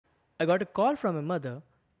I got a call from my mother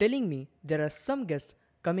telling me there are some guests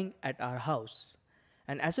coming at our house.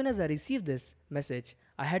 And as soon as I received this message,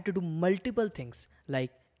 I had to do multiple things like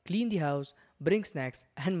clean the house, bring snacks,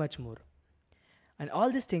 and much more. And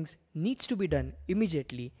all these things needs to be done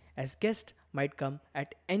immediately as guests might come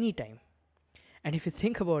at any time. And if you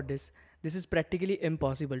think about this, this is practically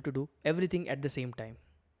impossible to do everything at the same time.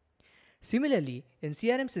 Similarly, in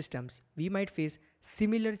CRM systems, we might face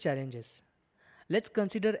similar challenges. Let's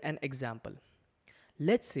consider an example.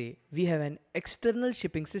 Let's say we have an external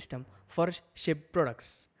shipping system for shipped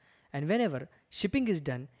products. And whenever shipping is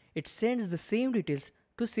done, it sends the same details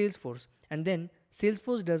to Salesforce, and then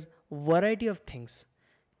Salesforce does variety of things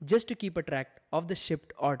just to keep a track of the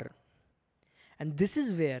shipped order. And this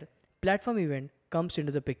is where platform event comes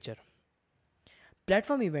into the picture.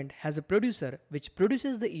 Platform event has a producer which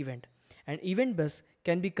produces the event, and event bus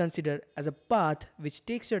can be considered as a path which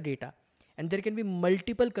takes your data, and there can be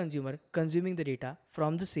multiple consumers consuming the data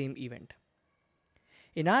from the same event.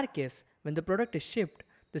 In our case, when the product is shipped,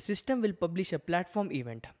 the system will publish a platform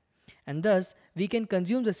event, and thus we can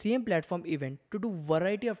consume the same platform event to do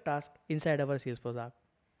variety of tasks inside our Salesforce app.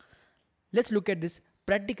 Let's look at this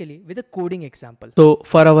practically with a coding example. So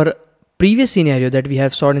for our previous scenario that we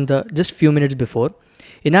have saw in the just few minutes before,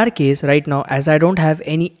 in our case right now, as I don't have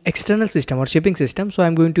any external system or shipping system, so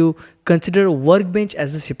I'm going to consider Workbench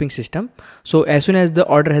as a shipping system. So as soon as the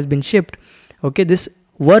order has been shipped, okay, this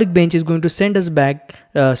Workbench is going to send us back,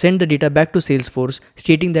 send the data back to Salesforce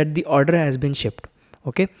stating that the order has been shipped.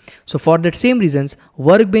 Okay, so for that same reasons,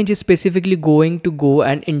 Workbench is specifically going to go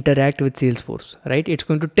and interact with Salesforce, right? It's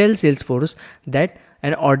going to tell Salesforce that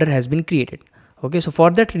an order has been created. Okay, so for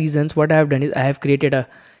that reasons, what I have done is I have created a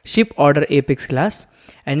ship order apex class,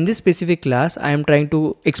 and in this specific class I am trying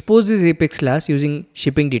to expose this apex class using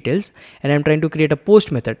shipping details, and I'm trying to create a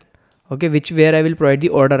post method, okay, where I will provide the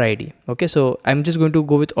order ID. Okay, so I'm just going to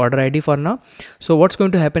go with order ID for now. So what's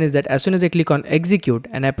going to happen is that as soon as I click on execute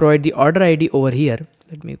and I provide the order ID over here,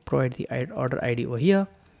 let me provide the order ID over here.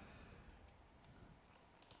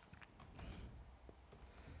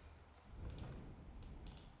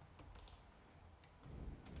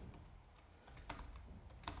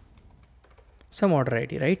 Some order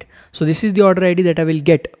ID, right? So this is the order ID that I will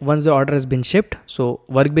get once the order has been shipped. So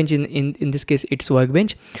Workbench in this case, it's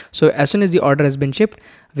Workbench. So as soon as the order has been shipped,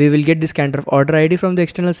 we will get this kind of order ID from the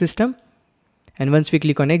external system. And once we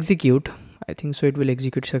click on execute, I think so it will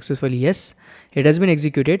execute successfully. Yes, it has been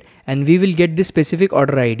executed, and we will get this specific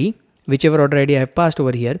order ID, whichever order ID I have passed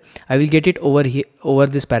over here. I will get it over here, over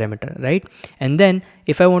this parameter, right? And then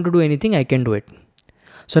if I want to do anything, I can do it.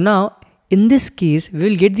 So now in this case, we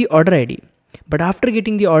will get the order ID. But after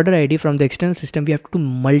getting the order ID from the external system, we have to do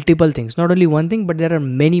multiple things, not only one thing, but there are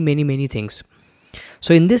many things.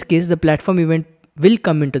 So in this case, the platform event will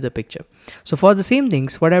come into the picture. So for the same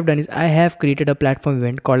things, what I've done is I have created a platform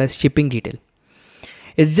event called as shipping detail.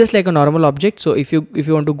 It's just like a normal object. So if you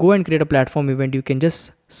want to go and create a platform event, you can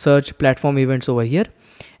just search platform events over here,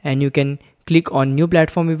 and you can click on new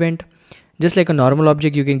platform event. Just like a normal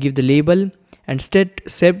object, you can give the label and set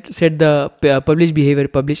the publish behavior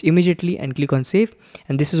publish immediately and click on save,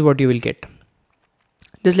 and this is what you will get,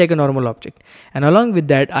 just like a normal object. And along with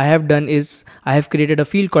that, I have done is I have created a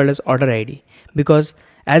field called as order ID, because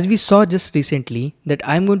as we saw just recently that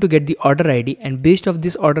I'm going to get the order ID, and based off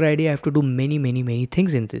this order ID I have to do many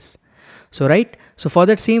things in this. So right, so for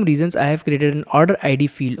that same reasons I have created an order ID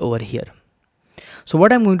field over here. So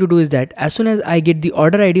what I'm going to do is that as soon as I get the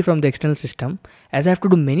order ID from the external system, as I have to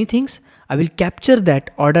do many things, I will capture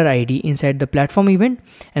that order ID inside the platform event,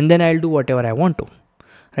 and then I'll do whatever I want to.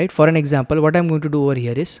 Right? For an example, what I'm going to do over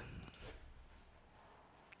here is,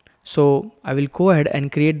 so I will go ahead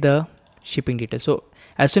and create the shipping detail. So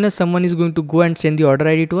as soon as someone is going to go and send the order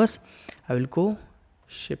ID to us, I will go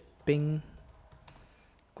shipping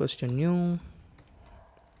question new,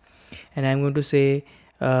 and I'm going to say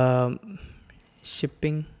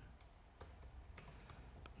shipping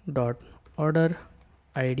dot order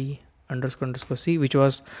ID __ C, which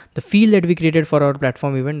was the field that we created for our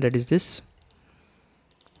platform event, that is this,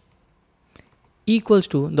 equals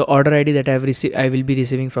to the order ID that I will be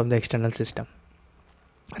receiving from the external system.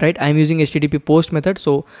 Right, I'm using HTTP post method,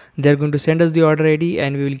 so they're going to send us the order ID,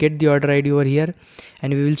 and we will get the order ID over here,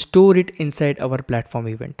 and we will store it inside our platform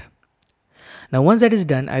event. Now once that is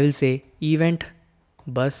done, I will say event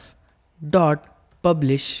bus dot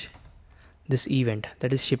publish this event,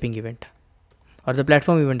 that is shipping event or the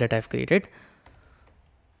platform event that I've created.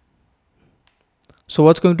 So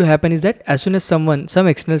what's going to happen is that as soon as some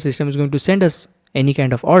external system is going to send us any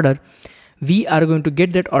kind of order, we are going to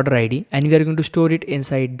get that order ID, and we are going to store it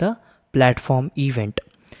inside the platform event.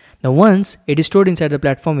 Now once it is stored inside the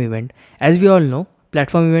platform event, as we all know,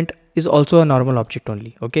 platform event is also a normal object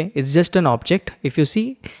only. Okay, it's just an object. If you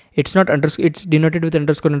see, it's not underscore, it's denoted with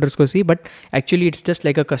underscore c, but actually it's just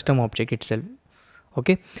like a custom object itself.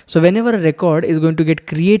 Okay, so whenever a record is going to get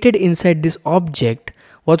created inside this object,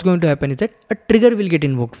 what's going to happen is that a trigger will get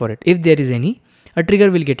invoked for it. If there is any, a trigger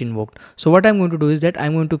will get invoked. So what I'm going to do is that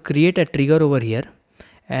I'm going to create a trigger over here,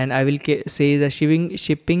 and I will say the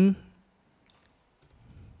shipping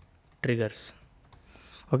triggers.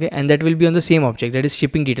 Okay, and that will be on the same object, that is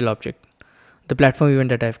shipping detail object, the platform event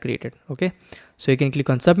that I've created. Okay, so you can click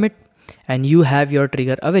on submit and you have your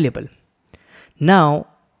trigger available. Now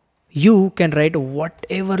you can write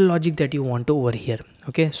whatever logic that you want to over here.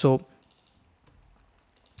 Okay, so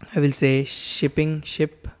I will say ship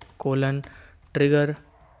colon trigger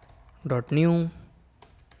dot new,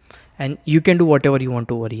 and you can do whatever you want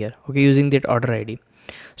to over here. Okay, using that order ID.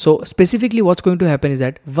 So specifically what's going to happen is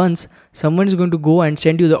that once someone is going to go and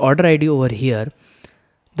send you the order ID over here,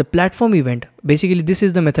 the platform event, basically this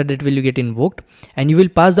is the method that will get invoked, and you will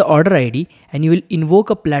pass the order ID and you will invoke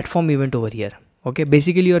a platform event over here. Okay,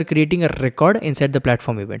 basically you are creating a record inside the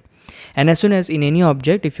platform event, and as soon as in any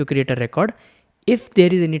object, if you create a record, if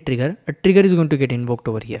there is any trigger, a trigger is going to get invoked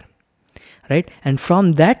over here, right? And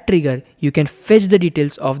from that trigger you can fetch the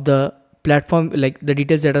details of the platform, like the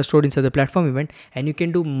details that are stored inside the platform event, and you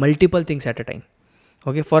can do multiple things at a time.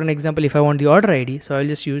 Okay, for an example, if I want the order ID, so I'll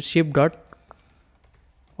just use ship dot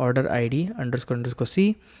order ID underscore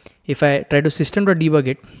c. If I try to system.debug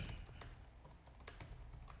it,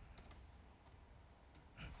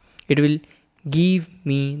 it will give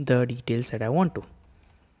me the details that I want to.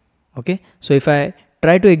 Okay, so if I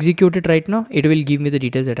try to execute it right now, it will give me the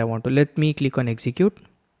details that I want to. Let me click on execute.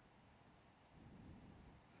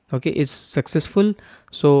 Okay, it's successful.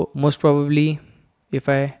 So most probably if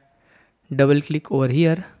I double click over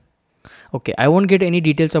here, okay, I won't get any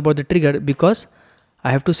details about the trigger because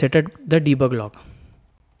I have to set up the debug log.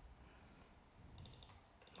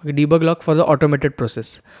 Okay, debug log for the automated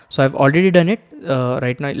process. So I've already done it.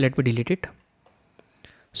 Right now let me delete it.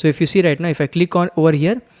 So if you see right now, if I click on over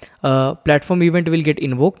here, platform event will get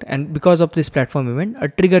invoked, and because of this platform event, a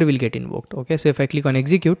trigger will get invoked. Okay, so if I click on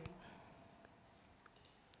execute,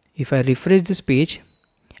 if I refresh this page,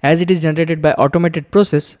 as it is generated by automated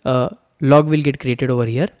process, log will get created over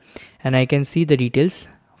here, and I can see the details.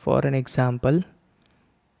 For an example,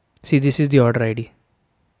 see, this is the order ID,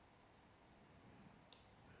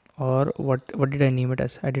 or what did I name it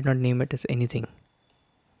as? I did not name it as anything.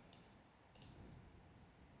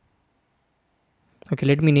 Okay,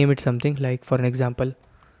 let me name it something like, for an example,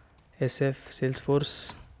 SF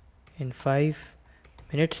Salesforce in 5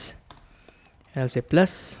 minutes, and I'll say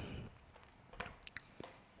plus.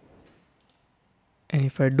 And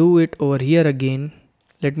if I do it over here again,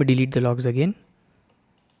 let me delete the logs again.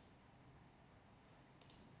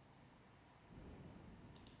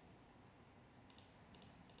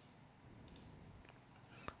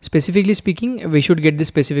 Specifically speaking, we should get this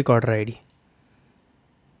specific order ID.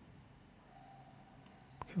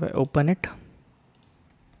 If I open it,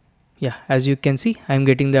 yeah, as you can see, I'm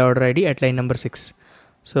getting the order ID at line number 6.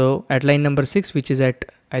 So at line number 6, which is at,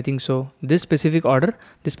 I think so, this specific order,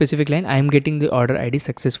 this specific line, I am getting the order ID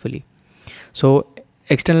successfully. So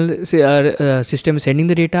external system is sending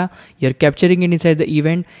the data, you're capturing it inside the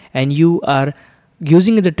event, and you are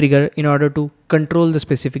using the trigger in order to control the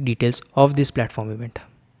specific details of this platform event.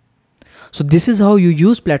 So this is how you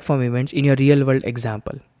use platform events in your real world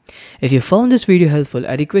example. If you found this video helpful,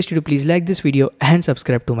 I request you to please like this video and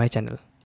subscribe to my channel.